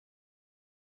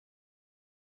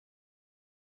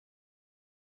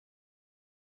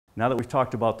Now that we've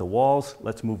talked about the walls,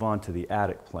 let's move on to the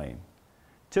attic plane.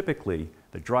 Typically,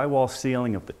 the drywall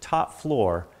ceiling of the top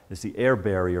floor is the air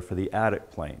barrier for the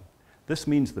attic plane. This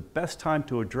means the best time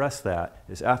to address that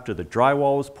is after the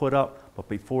drywall is put up, but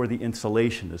before the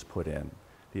insulation is put in.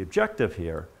 The objective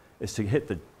here is to hit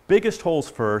the biggest holes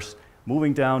first,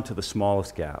 moving down to the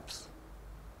smallest gaps.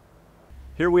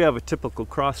 Here we have a typical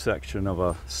cross-section of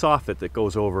a soffit that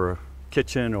goes over a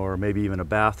kitchen or maybe even a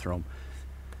bathroom.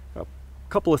 A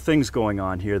couple of things going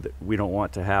on here that we don't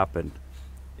want to happen.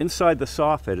 Inside the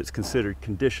soffit, it's considered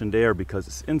conditioned air because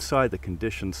it's inside the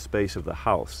conditioned space of the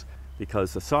house,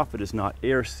 because the soffit is not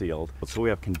air sealed. So we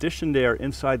have conditioned air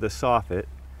inside the soffit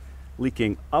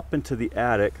leaking up into the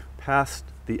attic, past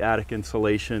the attic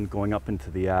insulation, going up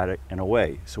into the attic and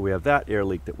away. So we have that air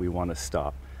leak that we want to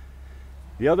stop.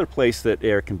 The other place that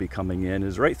air can be coming in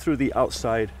is right through the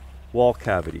outside wall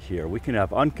cavity here. We can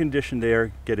have unconditioned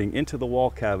air getting into the wall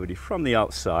cavity from the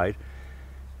outside,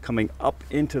 coming up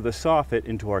into the soffit,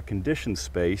 into our conditioned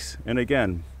space, and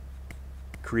again,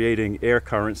 creating air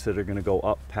currents that are going to go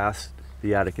up past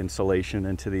the attic insulation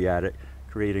into the attic,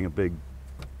 creating a big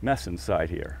mess inside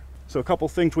here. So a couple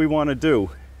things we want to do.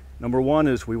 Number one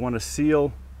is we want to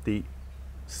seal the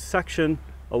section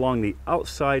along the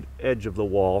outside edge of the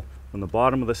wall from the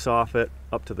bottom of the soffit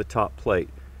up to the top plate.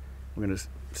 We're going to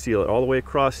seal it all the way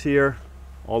across here,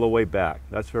 all the way back.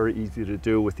 That's very easy to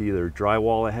do with either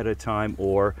drywall ahead of time,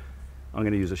 or I'm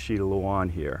going to use a sheet of Luan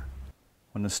here.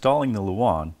 When installing the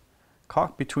Luan,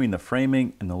 caulk between the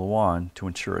framing and the Luan to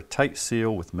ensure a tight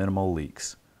seal with minimal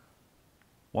leaks.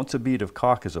 Once a bead of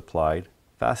caulk is applied,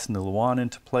 fasten the Luan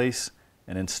into place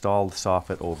and install the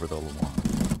soffit over the Luan.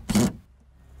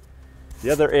 The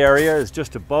other area is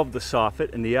just above the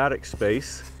soffit in the attic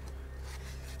space.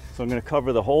 So I'm going to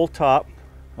cover the whole top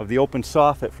of the open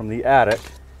soffit from the attic.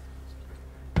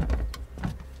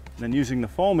 Then using the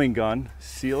foaming gun,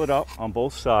 seal it up on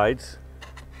both sides.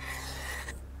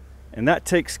 And that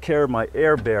takes care of my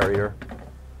air barrier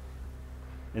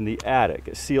in the attic.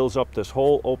 It seals up this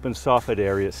whole open soffit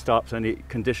area. It stops any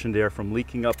conditioned air from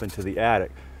leaking up into the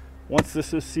attic. Once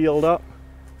this is sealed up,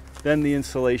 then the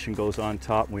insulation goes on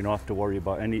top and we don't have to worry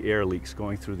about any air leaks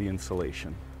going through the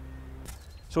insulation.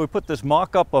 So we put this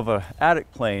mock-up of an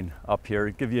attic plane up here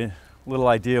to give you a little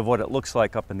idea of what it looks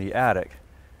like up in the attic.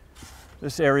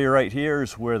 This area right here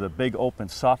is where the big open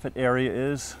soffit area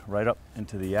is, right up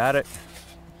into the attic.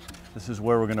 This is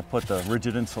where we're going to put the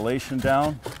rigid insulation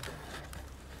down.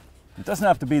 It doesn't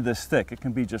have to be this thick. It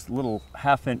can be just little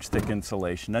half-inch thick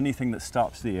insulation, anything that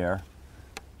stops the air.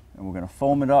 And we're going to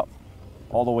foam it up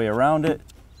all the way around it,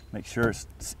 make sure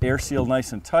it's air sealed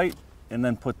nice and tight, and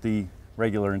then put the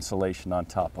regular insulation on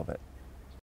top of it.